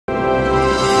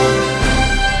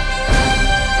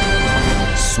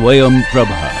Swayam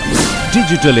Prabha.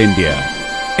 Digital India.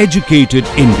 Educated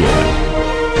India.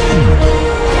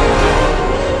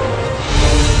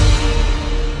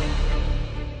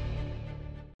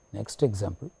 Next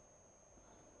example,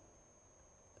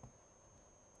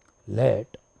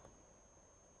 let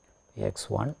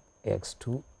x1,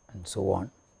 x2 and so on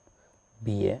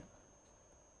be a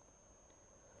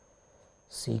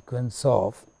sequence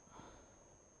of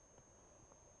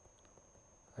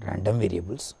random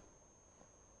variables,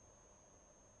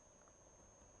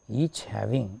 each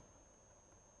having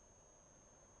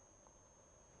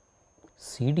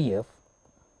CDF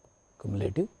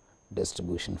cumulative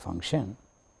distribution function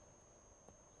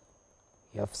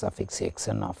f suffix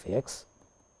xn of x,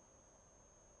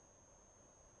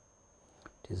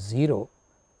 it is 0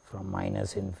 from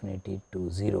minus infinity to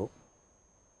 0,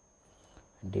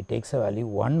 and it takes a value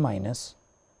 1 minus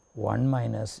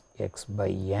x by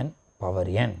n power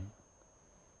n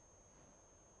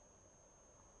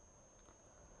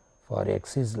for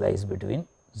x is lies between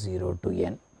 0 to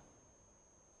n.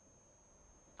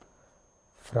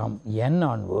 From n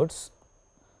onwards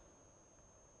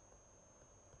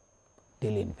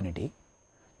till infinity,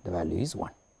 the value is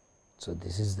 1. So,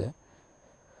 this is the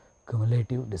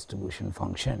cumulative distribution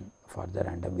function for the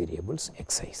random variables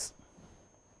xi's.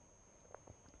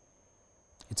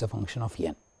 It is a function of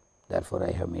n, therefore,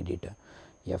 I have made it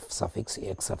a f suffix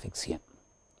x suffix n.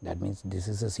 That means, this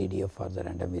is a CDF for the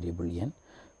random variable n.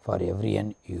 For every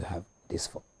n, you have this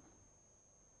form.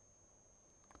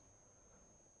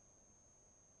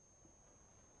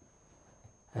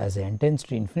 As n tends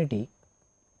to infinity,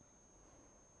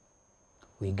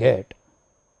 we get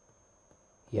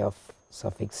f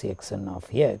suffix xn of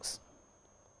x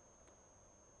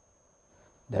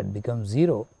that becomes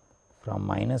 0 from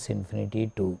minus infinity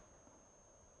to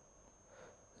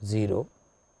 0,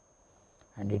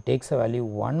 and it takes a value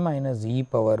 1 minus e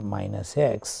power minus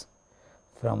x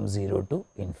from 0 to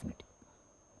infinity.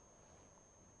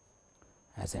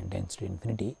 As n tends to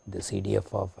infinity, the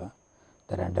CDF of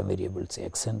the random variables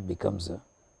xn becomes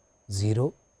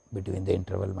 0 between the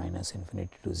interval minus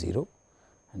infinity to 0,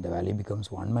 and the value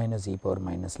becomes 1 minus e power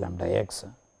minus lambda x,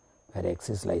 where x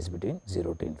is lies between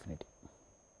 0 to infinity.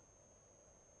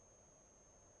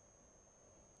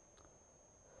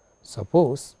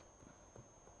 Suppose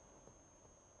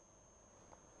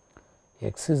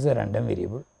x is a random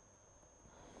variable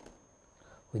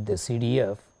with the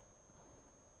CDF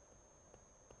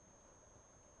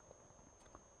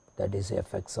that is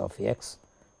f x of x,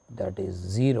 that is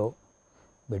 0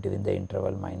 between the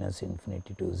interval minus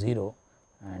infinity to 0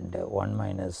 and 1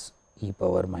 minus e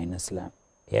power minus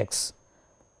x,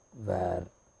 where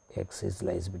x is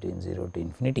lies between 0 to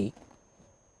infinity,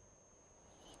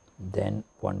 then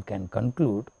one can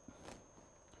conclude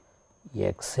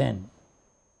x n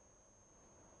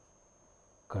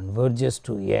converges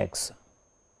to x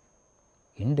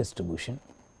in distribution,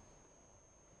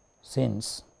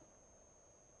 since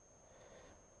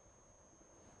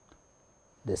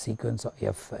the sequence of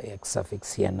f x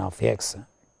suffix n of x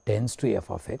tends to f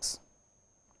of x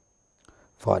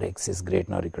for x is greater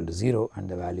than or equal to 0, and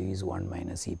the value is 1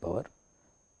 minus e power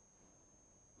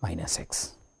minus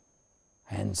x.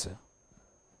 Hence,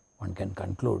 one can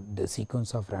conclude the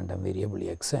sequence of random variable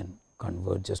x n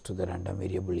converges to the random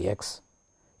variable x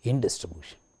in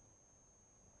distribution.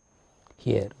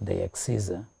 Here the x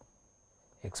is a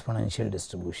exponential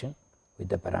distribution with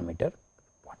the parameter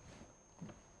 1.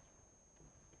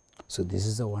 So, this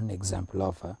is the one example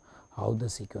of how the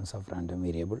sequence of random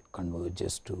variable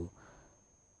converges to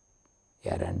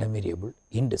a random variable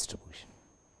in distribution.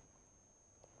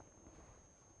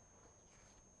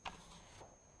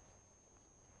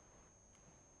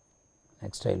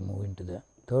 Next, I will move into the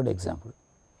third example.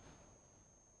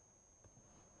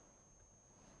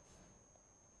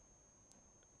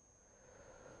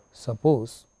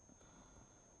 Suppose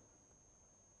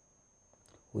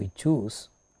we choose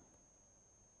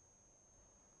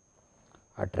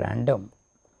at random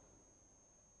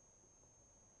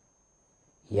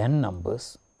n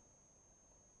numbers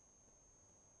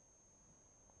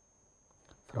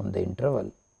from the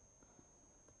interval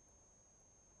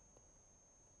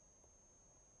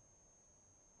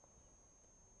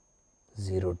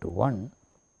 (0 to 1)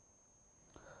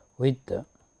 with the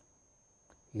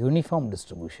uniform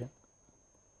distribution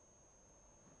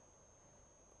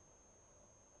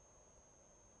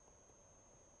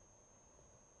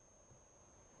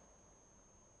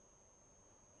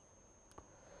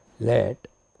let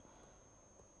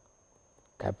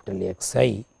capital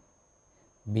Xi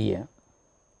be a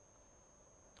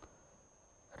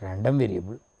random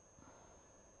variable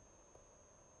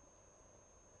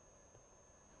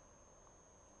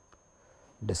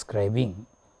describing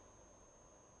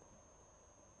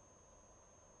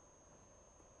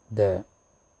the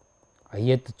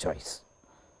ith choice.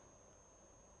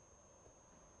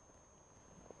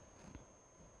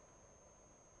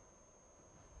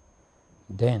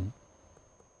 Then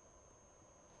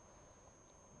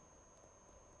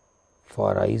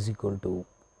for I is equal to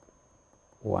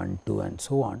 1, 2 and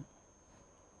so on,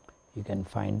 you can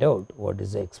find out what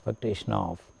is the expectation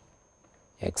of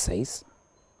xi's,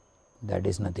 that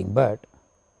is nothing but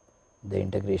the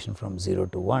integration from 0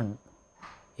 to 1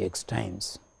 x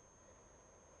times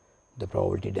the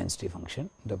probability density function.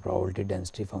 The probability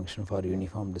density function for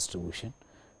uniform distribution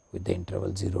with the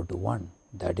interval 0 to 1,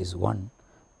 that is 1.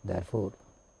 Therefore,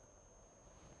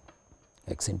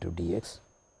 x into dx,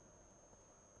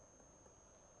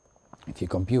 if you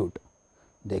compute,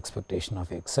 the expectation of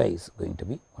xi is going to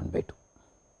be 1 by 2.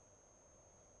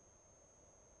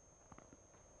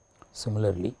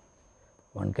 Similarly,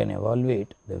 one can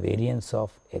evaluate the variance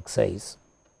of xi's,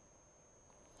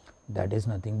 that is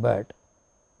nothing but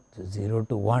the 0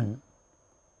 to 1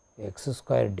 x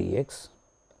square dx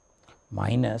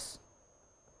minus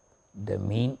the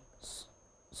mean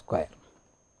square,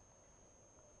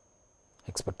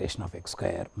 expectation of x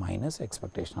square minus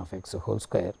expectation of x whole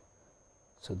square.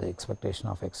 So, the expectation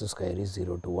of x square is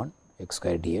 0 to 1 x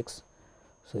square dx.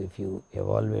 So, if you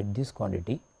evaluate this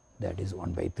quantity, that is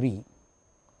 1 by 3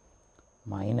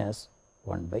 minus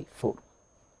 1 by 4.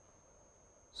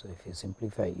 So, if you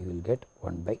simplify, you will get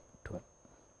 1 by 12.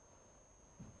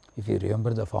 If you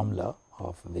remember the formula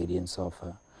of variance of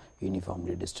a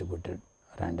uniformly distributed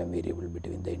random variable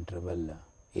between the interval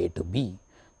a to b,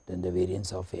 then the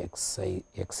variance of x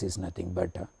is nothing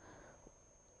but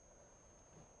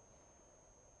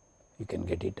you can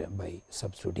get it by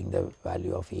substituting the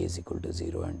value of a is equal to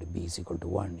 0 and b is equal to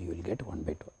 1, you will get 1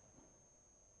 by 12.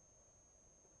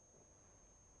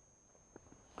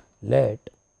 Let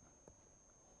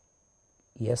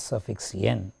s suffix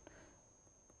n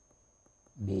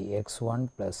be x1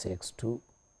 plus x2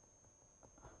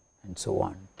 and so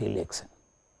on till xn.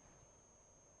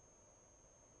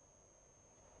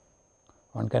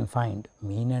 One can find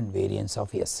mean and variance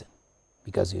of Sn,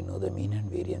 because you know the mean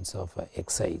and variance of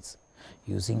xi's.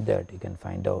 Using that, you can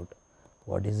find out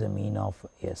what is the mean of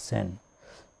Sn,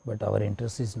 but our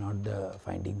interest is not the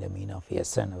finding the mean of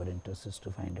Sn, our interest is to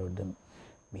find out the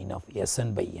mean of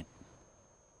Sn by n.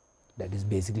 That is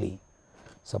basically,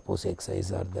 suppose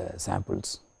xi's are the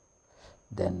samples,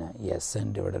 then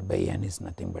Sn divided by n is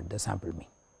nothing but the sample mean.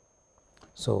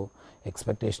 So,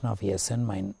 expectation of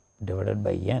Sn divided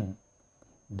by n,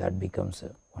 that becomes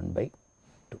 1 by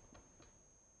 2.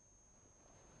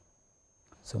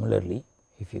 Similarly,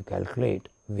 if you calculate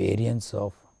variance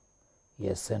of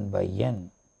Sn by n,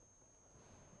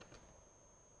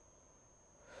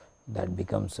 that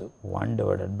becomes 1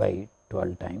 divided by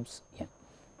 12 times n,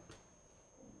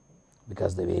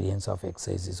 because the variance of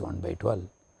xi's is 1 by 12.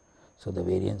 So, the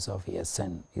variance of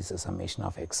Sn is a summation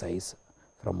of xi's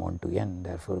from 1 to n.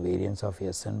 Therefore, variance of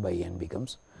Sn by n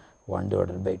becomes 1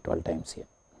 divided by 12 times n.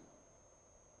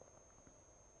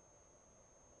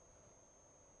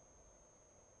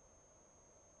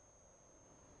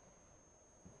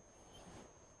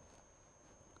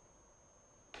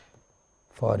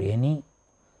 For any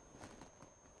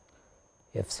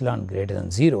epsilon greater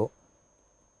than 0,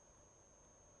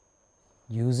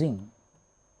 using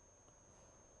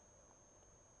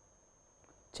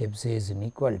Chebyshev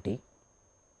inequality,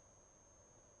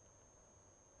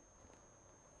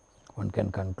 one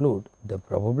can conclude the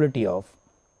probability of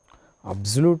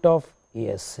absolute of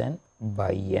Sn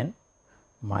by n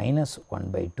minus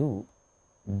 1 by 2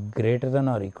 greater than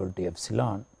or equal to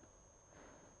epsilon,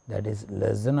 that is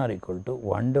less than or equal to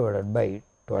 1 divided by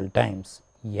 12 times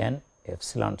n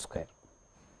epsilon square.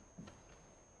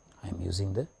 I am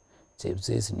using the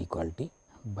Chebyshev inequality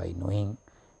by knowing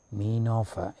mean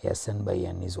of Sn by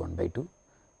n is 1 by 2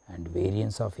 and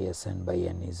variance of Sn by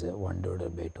n is 1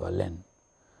 divided by 12 n.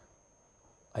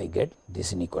 I get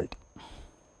this inequality.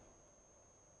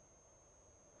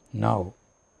 Now,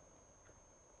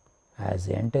 as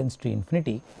n tends to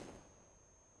infinity,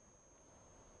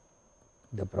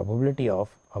 the probability of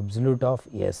absolute of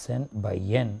Sn by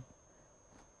n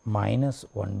minus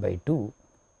 1 by 2,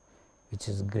 which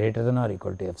is greater than or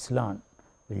equal to epsilon,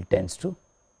 will tends to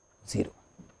 0,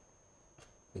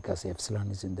 because epsilon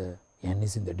is in the n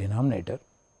is in the denominator,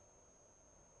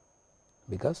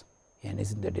 because n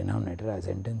is in the denominator. As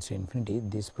n tends to infinity,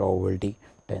 this probability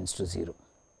tends to 0.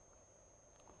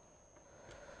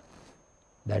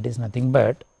 That is nothing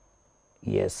but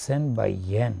Sn by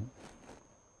n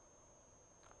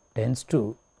tends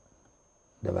to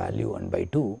the value 1 by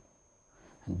 2,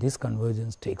 and this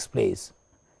convergence takes place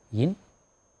in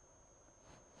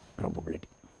probability.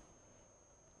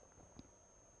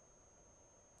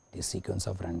 This sequence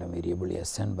of random variable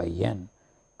Sn by n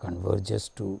converges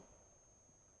to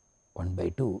 1 by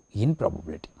 2 in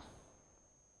probability.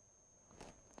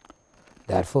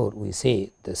 Therefore, we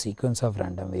say the sequence of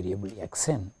random variable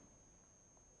xn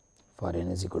for n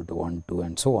is equal to 1, 2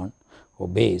 and so on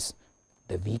obeys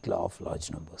the weak law of large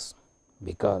numbers,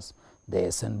 because the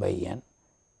Sn by n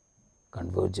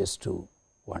converges to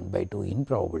 1 by 2 in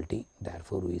probability.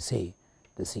 Therefore, we say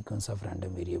the sequence of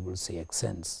random variables say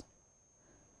xn's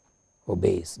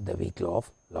obeys the weak law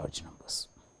of large numbers.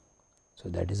 So,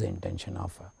 that is the intention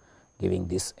of giving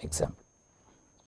this example.